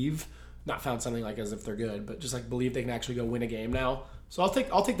and believe. Not found something, as if they're good, but just, believe they can actually go win a game now. So, I'll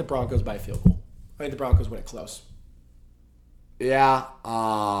take the Broncos by a field goal. I think the Broncos win it close. Yeah.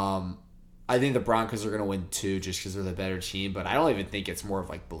 I think the Broncos are going to win too just because they're the better team. But I don't even think it's more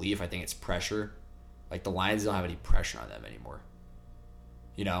of belief. I think it's pressure. The Lions don't have any pressure on them anymore.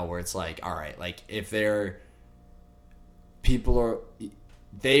 Where it's all right, if they're people are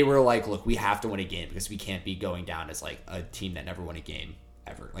they were look, we have to win a game because we can't be going down as a team that never won a game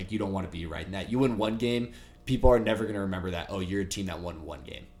ever. You don't want to be right in that. You win one game, people are never going to remember that, oh, you're a team that won one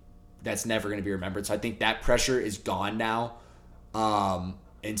game. That's never going to be remembered. So I think that pressure is gone now.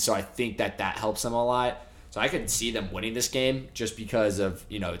 And so I think that helps them a lot. So I could see them winning this game just because of,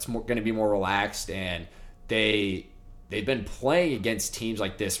 it's going to be more relaxed, and they've been playing against teams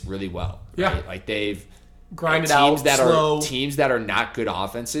like this really well. Yeah. Right? Like they've grinded teams out that slow. are teams that are not good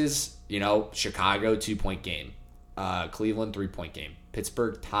offenses, Chicago 2-point game, Cleveland 3-point game,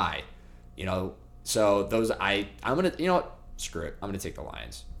 Pittsburgh tie, so those I'm going to, screw it. I'm going to take the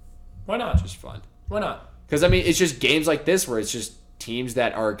Lions. Why not? It's just fun. Why not? Because, it's just games like this where it's just teams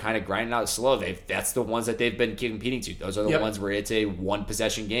that are kind of grinding out slow. That's the ones that they've been competing to. Those are the ones where it's a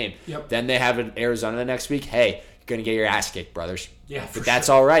one-possession game. Yep. Then they have an Arizona the next week. Hey, you're going to get your ass kicked, brothers. Yeah, but that's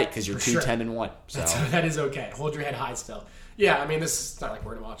all right because you're 2-10-1. So that is okay. Hold your head high still. Yeah, this is not like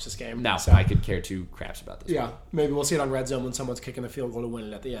we're going to watch this game. No, so I could care two craps about this. Yeah, maybe we'll see it on Red Zone when someone's kicking the field goal to win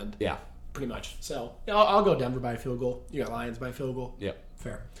it at the end. Yeah. Pretty much. So I'll go Denver by a field goal. You got Lions by a field goal. Yep.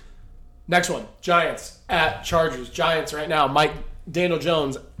 Fair. Next one, Giants at Chargers. Giants right now, Daniel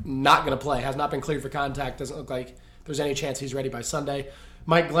Jones not going to play. Has not been cleared for contact. Doesn't look like there's any chance he's ready by Sunday.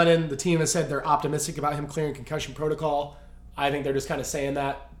 Mike Glennon, the team has said they're optimistic about him clearing concussion protocol. I think they're just kind of saying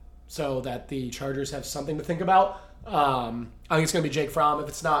that so that the Chargers have something to think about. I think it's going to be Jake Fromm. If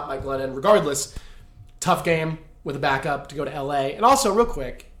it's not Mike Glennon, regardless, tough game with a backup to go to LA. And also, real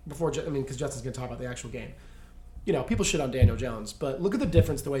quick, because Justin's going to talk about the actual game. People shit on Daniel Jones, but look at the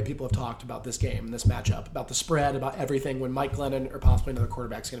difference the way people have talked about this game and this matchup, about the spread, about everything when Mike Glennon or possibly another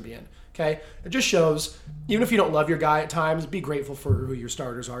quarterback is going to be in. Okay? It just shows, even if you don't love your guy at times, be grateful for who your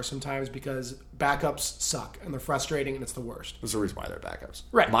starters are sometimes because backups suck and they're frustrating and it's the worst. There's a reason why they're backups.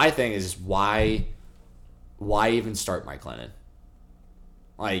 Right. My thing is why even start Mike Glennon?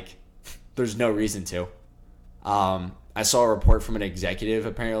 There's no reason to. I saw a report from an executive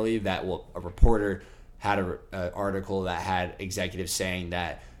apparently that a reporter had an article that had executives saying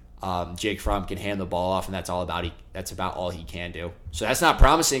that Jake Fromm can hand the ball off, and that's about all he can do. So that's not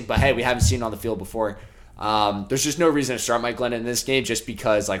promising, but hey, we haven't seen it on the field before. There's just no reason to start Mike Glennon in this game just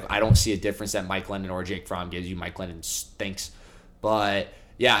because I don't see a difference that Mike Glennon or Jake Fromm gives you. Mike Glennon stinks. But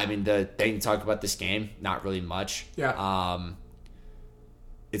yeah, the thing to talk about this game, not really much. Yeah.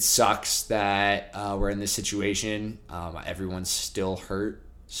 It sucks that we're in this situation. Everyone's still hurt.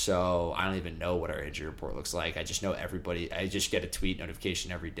 So I don't even know what our injury report looks like. I just know I just get a tweet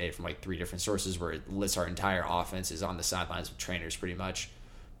notification every day from 3 different sources where it lists our entire offense is on the sidelines with trainers pretty much.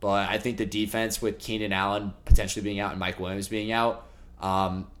 But I think the defense with Keenan Allen potentially being out and Mike Williams being out,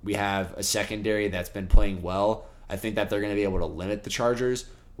 we have a secondary that's been playing well. I think that they're going to be able to limit the Chargers,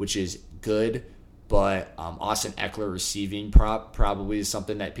 which is good. But Austin Eckler receiving prop probably is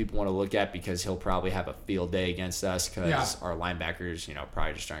something that people want to look at because he'll probably have a field day against us because our linebackers,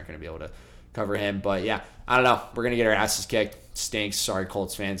 probably just aren't going to be able to cover him. But yeah, I don't know. We're going to get our asses kicked. Stinks. Sorry,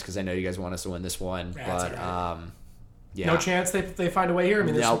 Colts fans, because I know you guys want us to win this one. Yeah, but yeah, no chance they find a way here.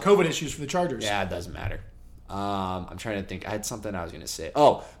 There's some COVID issues for the Chargers. Yeah, it doesn't matter. I'm trying to think. I had something I was going to say.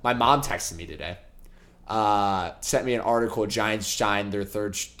 Oh, my mom texted me today. Sent me an article. Giants signed their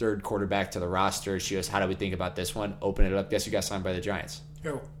third quarterback to the roster. She goes, how do we think about this one? Open it up. Guess who got signed by the Giants?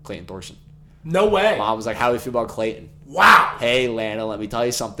 Who? Clayton Thorson. No way. Mom was like, how do we feel about Clayton? Wow. Hey, Lana, let me tell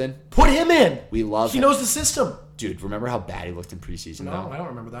you something. Put him in. We love him. He knows the system. Dude, remember how bad he looked in preseason? No, though? I don't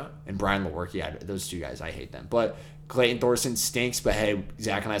remember that. And Brian Lewerke, those two guys, I hate them. But Clayton Thorson stinks. But hey,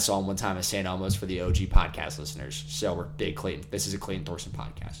 Zach and I saw him one time at St. Elmo's for the OG podcast listeners. So we're big Clayton. This is a Clayton Thorson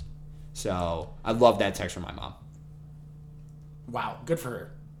podcast. So I love that text from my mom. Wow, good for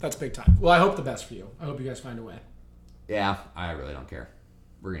her. That's big time. Well, I hope the best for you. I hope you guys find a way. Yeah, I really don't care.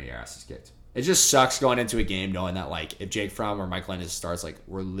 We're going to get our asses kicked. It just sucks going into a game knowing that, if Jake Fromm or Mike Glennon starts,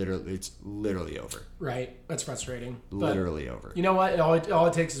 it's literally over. Right. That's frustrating. Literally over. You know what? All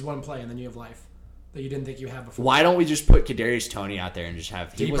it takes is one play, and then you have life that you didn't think you had before. Why don't we just put Kadarius Toney out there and just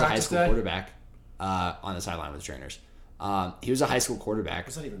have... He was a high school today? quarterback on the sideline with the trainers. He was a high school quarterback. What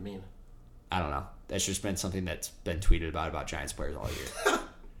does that even mean? I don't know. That's just been something that's been tweeted about Giants players all year.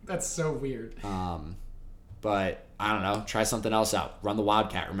 That's so weird. But I don't know. Try something else out. Run the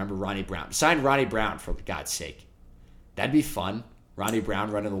Wildcat. Remember Ronnie Brown. Sign Ronnie Brown for God's sake. That'd be fun. Ronnie Brown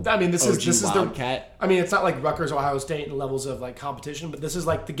running the this is Wildcat. It's not like Rutgers, Ohio State in levels of competition, but this is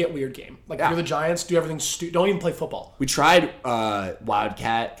the get weird game. If you're the Giants, do everything don't even play football. We tried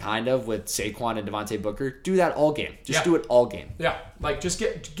Wildcat kind of with Saquon and Devontae Booker. Do that all game. Just do it all game. Yeah, just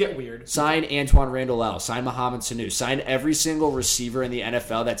get weird. Sign Antoine Randall-El. Sign Mohamed Sanu. Sign every single receiver in the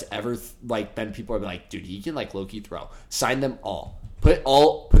NFL that's ever been. People are like, dude, he can low-key throw. Sign them all. Put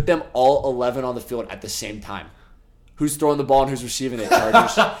them all 11 on the field at the same time. Who's throwing the ball and who's receiving it,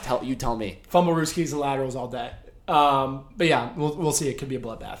 Chargers? Tell me. Fumble rooskies and laterals all day. But yeah, we'll see. It could be a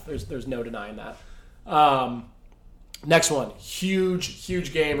bloodbath. There's no denying that. Next one.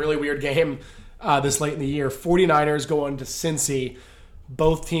 Huge game. Really weird game this late in the year. 49ers going to Cincy.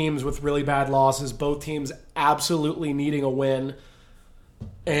 Both teams with really bad losses. Both teams absolutely needing a win.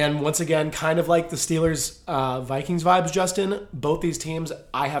 And once again, kind of like the Steelers Vikings vibes, Justin, both these teams,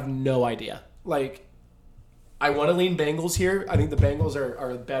 I have no idea. Like, I want to lean Bengals here. I think the Bengals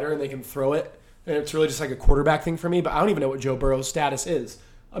are better and they can throw it. And it's really just like a quarterback thing for me. But I don't even know what Joe Burrow's status is.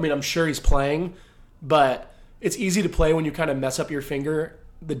 I mean, I'm sure he's playing. But it's easy to play when you kind of mess up your finger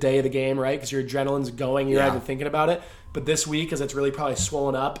the day of the game, right? Because your adrenaline's going. You're not even thinking about it. But this week, as it's really probably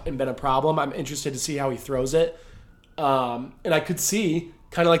swollen up and been a problem, I'm interested to see how he throws it. And I could see,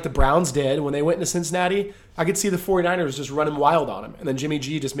 kind of like the Browns did when they went into Cincinnati, I could see the 49ers just running wild on him. And then Jimmy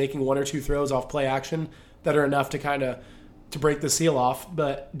G just making one or two throws off play action that are enough to kind of to break the seal off.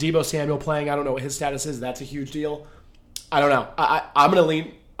 But Deebo Samuel playing, I don't know what his status is. That's a huge deal. I don't know. I'm going to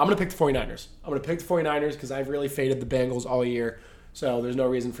lean. I'm going to pick the 49ers. I'm going to pick the 49ers because I've really faded the Bengals all year. So there's no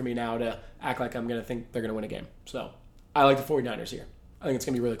reason for me now to act like I'm going to think they're going to win a game. So I like the 49ers here. I think it's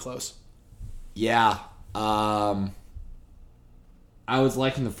going to be really close. Yeah. I was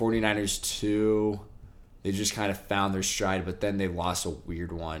liking the 49ers too. They just kind of found their stride, but then they lost a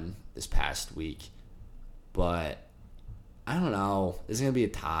weird one this past week. But I don't know. This is going to be a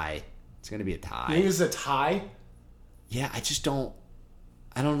tie. It's going to be a tie. You think this is a tie? Yeah, I just don't.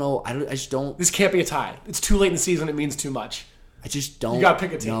 I don't know. I just don't. This can't be a tie. It's too late in the season. It means too much. I just don't. You got to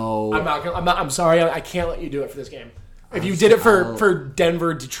pick a team. No. I'm sorry. I can't let you do it for this game. If you did it for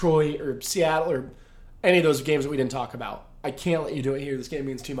Denver, Detroit, or Seattle, or any of those games that we didn't talk about, I can't let you do it here. This game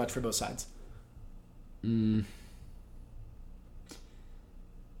means too much for both sides. I'm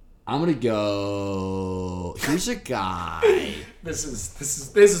gonna go. Here's a guy. This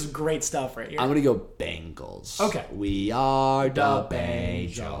is great stuff right here. I'm gonna go Bengals. Okay. We are the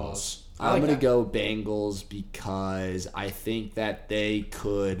Bengals. I'm gonna go Bengals because I think that they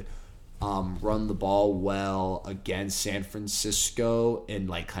could run the ball well against San Francisco and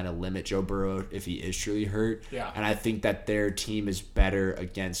like kind of limit Joe Burrow if he is truly hurt. Yeah. And I think that their team is better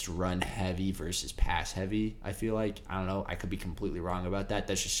against run heavy versus pass heavy. I feel like, I don't know, I could be completely wrong about that.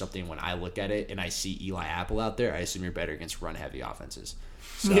 That's just something when I look at it and I see Eli Apple out there, I assume you're better against run heavy offenses.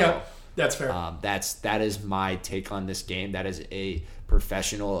 So, yeah, that's fair. That is my take on this game. That is a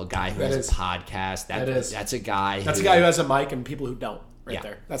professional, a guy who has a podcast. That's a guy. That's a guy who has a mic and people who don't.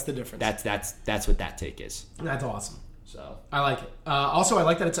 There. That's the difference. That's what that take is. That's awesome. So I like it. Also, I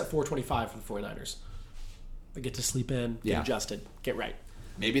like that it's at 4:25 for the 49ers. They get to sleep in, get adjusted, get right.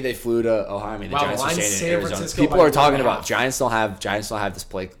 Maybe they flew to Ohio. I mean, the Giants are staying in Arizona. Francisco People are talking about Giants don't have this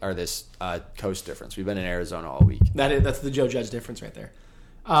play or this coast difference. We've been in Arizona all week. That's the Joe Judge difference right there.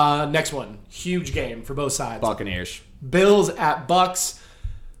 Next one, huge game for both sides. Buccaneers. Bills at Bucks.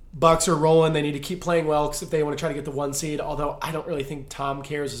 Bucks are rolling. They need to keep playing well because if they want to try to get the 1 seed, although I don't really think Tom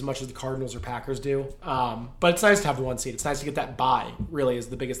cares as much as the Cardinals or Packers do. But it's nice to have the 1 seed. It's nice to get that bye, really, is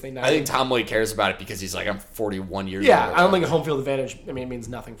the biggest thing. I think Tom really cares about it because he's like, I'm 41 years old. Yeah, I don't think a home field advantage, it means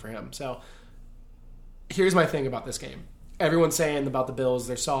nothing for him. So here's my thing about this game. Everyone's saying about the Bills,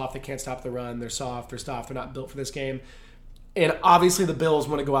 they're soft, they can't stop the run, they're soft, they're not built for this game. And obviously the Bills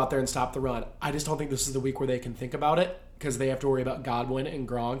want to go out there and stop the run. I just don't think this is the week where they can think about it because they have to worry about Godwin and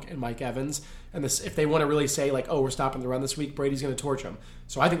Gronk and Mike Evans. And this, if they want to really say, like, oh, we're stopping the run this week, Brady's going to torch them.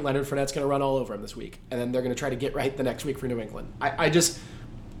 So I think Leonard Fournette's going to run all over him this week. And then they're going to try to get right the next week for New England.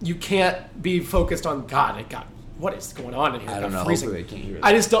 You can't be focused on, God, what is going on in here? I don't know. Freezing. Hopefully they can't hear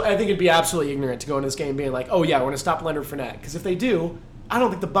that. I think it'd be absolutely ignorant to go into this game being like, oh, yeah, we're going to stop Leonard Fournette. Because if they do, I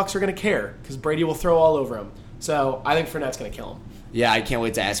don't think the Bucs are going to care because Brady will throw all over him. So I think Fournette's going to kill him. Yeah, I can't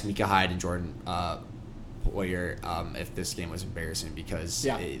wait to ask Micah Hyde and Jordan Poyer if this game was embarrassing because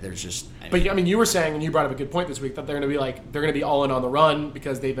there's just. But you were saying, and you brought up a good point this week, that they're going to be all in on the run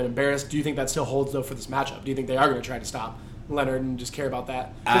because they've been embarrassed. Do you think that still holds though for this matchup? Do you think they are going to try to stop Leonard and just care about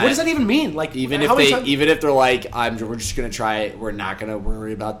that? But what does that even mean? Like even if they're like, we're just going to try it, we're not going to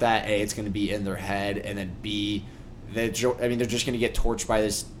worry about that. A, it's going to be in their head, and then B, they're just going to get torched by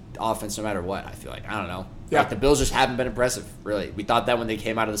this offense no matter what. I feel like I don't know. Yeah. Like the Bills just haven't been impressive, really. We thought that when they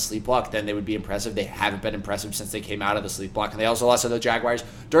came out of the sleepwalk, then they would be impressive. They haven't been impressive since they came out of the sleepwalk, and they also lost to the Jaguars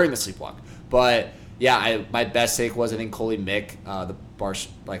during the sleepwalk. But yeah, my best take was I think Coley Mick, a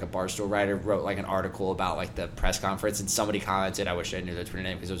Barstool writer, wrote like an article about like the press conference, and somebody commented. I wish I knew their Twitter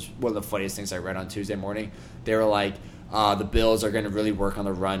name because it was one of the funniest things I read on Tuesday morning. They were like, the Bills are going to really work on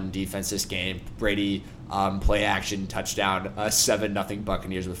the run defense this game. Brady play action touchdown, 7-0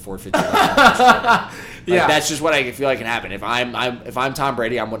 Buccaneers with 4:50 left. Yeah, that's just what I feel like can happen. If I'm Tom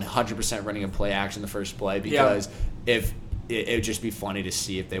Brady, I'm 100% running a play action the first play because if it would just be funny to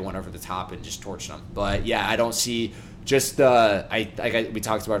see if they went over the top and just torched them. But yeah, I don't see just we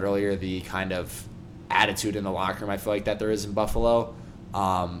talked about earlier, the kind of attitude in the locker room I feel like that there is in Buffalo.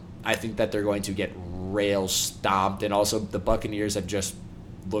 I think that they're going to get rail stomped, and also the Buccaneers have just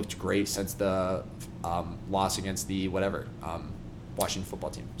looked great since the loss against the Washington football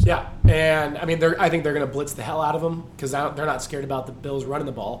team. So. Yeah, and I mean, I think they're going to blitz the hell out of them because they're not scared about the Bills running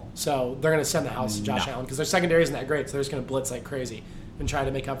the ball. So they're going to send the house to Josh Allen because their secondary isn't that great, so they're just going to blitz like crazy and try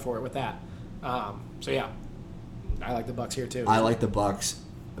to make up for it with that. So yeah, I like the Bucs here too. I like the Bucs.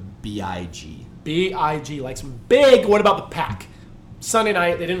 B-I-G. B-I-G, like some big. What about the Pack? Sunday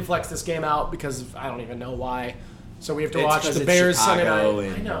night, they didn't flex this game out because I don't even know why. So we have to watch the Bears Sunday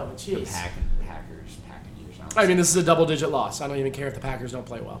night. I know, jeez. I mean, this is a double-digit loss. I don't even care if the Packers don't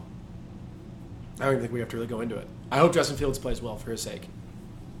play well. I don't even think we have to really go into it. I hope Justin Fields plays well for his sake.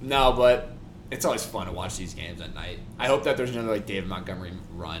 No, but it's always fun to watch these games at night. I hope that there's another David Montgomery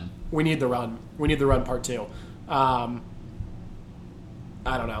run. We need the run. We need the run part 2. I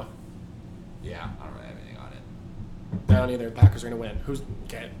don't know. Yeah, I don't really have anything on it. I don't either. The Packers are going to win.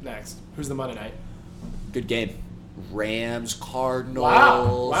 Okay, next. Who's the Monday night? Good game. Rams, Cardinals.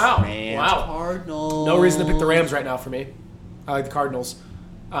 Wow. Rams, Cardinals. No reason to pick the Rams right now for me. I like the Cardinals.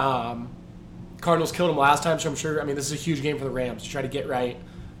 Cardinals killed them last time, so I'm sure. I mean, this is a huge game for the Rams to try to get right,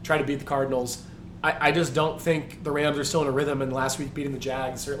 try to beat the Cardinals. I just don't think the Rams are still in a rhythm, and last week beating the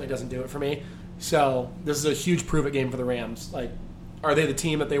Jags certainly doesn't do it for me. So this is a huge prove-it game for the Rams. Like, are they the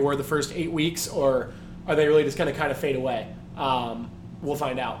team that they were the first 8 weeks, or are they really just going to kind of fade away? We'll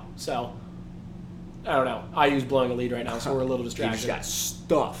find out. So I don't know. IU's blowing a lead right now, so we're a little distracted. They just got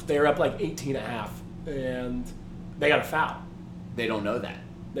stuffed. They were up like 18.5, and they got a foul. They don't know that.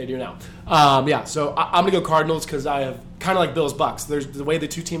 They do now. Yeah, so I'm going to go Cardinals because I have kind of like Bills Bucks. There's the way the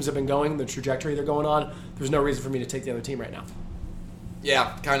two teams have been going, the trajectory they're going on. There's no reason for me to take the other team right now.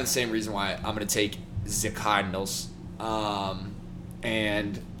 Yeah, kind of the same reason why I'm going to take the Cardinals.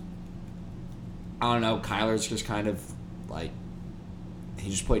 And I don't know, Kyler's just kind of like,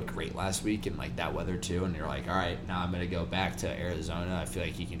 he just played great last week in like that weather too, and you're like, all right, now I'm going to go back to Arizona. I feel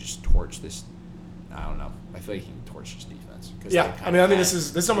like he can just torch this. I don't know. I feel like he can torch this defense. Yeah, I mean, this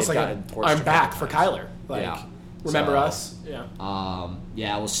is almost like I'm back for Kyler. Like, yeah. Remember us? Yeah.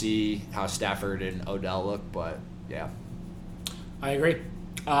 Yeah, we'll see how Stafford and Odell look, but yeah. I agree.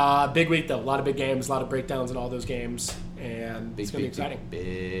 Big week though. A lot of big games, a lot of breakdowns in all those games, and it's going to be exciting.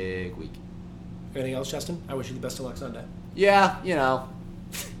 Big week. Anything else, Justin? I wish you the best of luck Sunday. Yeah, you know,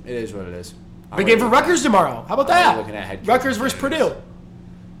 it is what it is. Big game for Rutgers tomorrow. How about that? Looking at Rutgers versus Purdue.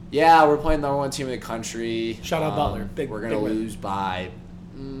 Yeah, we're playing the number 1 team in the country. Shout out Butler. We're going to lose by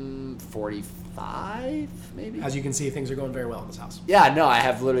 45, maybe. As you can see, things are going very well in this house. Yeah, no, I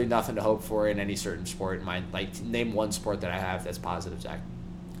have literally nothing to hope for in any certain sport in mind. Like, name one sport that I have that's positive, Zach.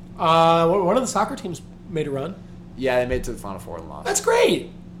 One of the soccer teams made a run. Yeah, they made it to the Final Four and lost. That's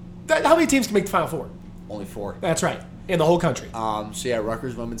great. How many teams can make the Final Four? Only 4. That's right. In the whole country. So yeah,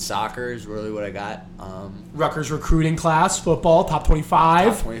 Rutgers women's soccer is really what I got. Rutgers recruiting class, football, top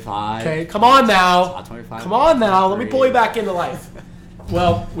 25. Top 25. Okay, come on now. Top 25. Come on now. Let me pull you back into life.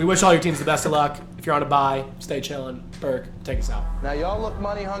 Well, we wish all your teams the best of luck. If you're on a bye, stay chilling. Burke, take us out. Now, y'all look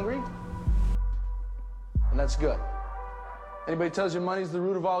money hungry, and that's good. Anybody tells you money's the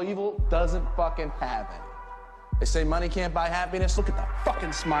root of all evil doesn't fucking have any. They say money can't buy happiness. Look at the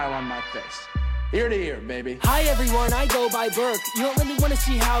fucking smile on my face. Ear to ear, baby. Hi everyone, I go by Burke. You don't really want to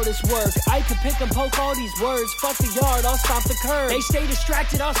see how this works. I could pick and poke all these words. Fuck the yard, I'll stop the curb. They stay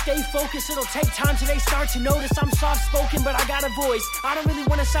distracted, I'll stay focused. It'll take time till they start to notice I'm soft-spoken, but I got a voice. I don't really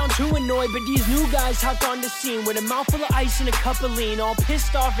want to sound too annoyed, but these new guys hopped on the scene with a mouthful of ice and a cup of lean. All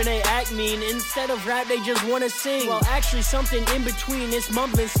pissed off and they act mean. Instead of rap, they just want to sing. Well, actually something in between. It's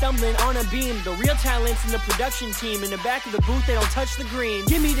mumbling, stumbling on a beam. The real talent's in the production team. In the back of the booth, they don't touch the green.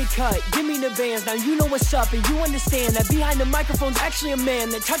 Give me the cut, give me the bands. Now you know what's up and you understand that behind the microphone's actually a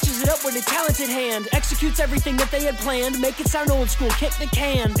man that touches it up with a talented hand, executes everything that they had planned, make it sound old school, kick the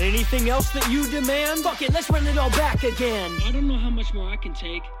can. Anything else that you demand? Fuck it, let's run it all back again. I don't know how much more I can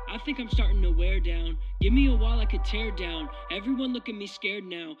take. I think I'm starting to wear down. Give me a wall I could tear down. Everyone look at me scared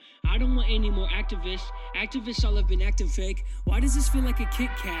now. I don't want any more activists. Activists all have been acting fake. Why does this feel like a Kit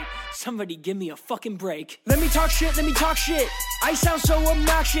Kat? Somebody give me a fucking break. Let me talk shit, let me talk shit. I sound so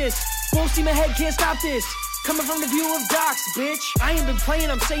obnoxious. Full steam ahead, can't stop this. Coming from the view of docs, bitch. I ain't been playing,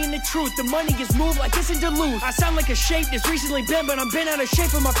 I'm saying the truth. The money gets moved like it's in Duluth. I sound like a shape that's recently bent, but I'm bent out of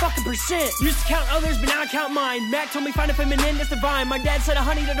shape for my fucking percent. Used to count others, but now I count mine. Mac told me find a feminine that's divine. My dad said,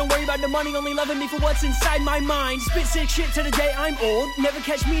 honey, that don't worry about the money, only loving me for what's inside my mind. Spit sick shit to the day I'm old. Never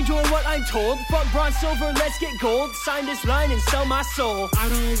catch me doing what I'm told. Fuck bronze, silver, let's get gold. Sign this line and sell my soul. I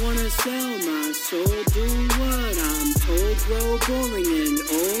don't wanna sell my soul. Do what I'm told. Grow boring and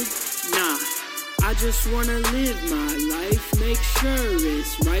old. Nah. I just wanna live my life, make sure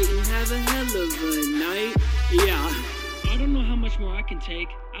it's right, and have a hell of a night. Yeah. I don't know how much more I can take.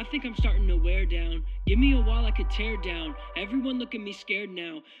 I think I'm starting to wear down. Give me a wall I could tear down. Everyone look at me scared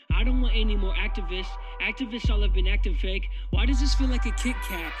now. I don't want any more activists. Activists all have been acting fake. Why does this feel like a Kit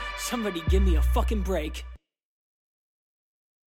Kat? Somebody give me a fucking break.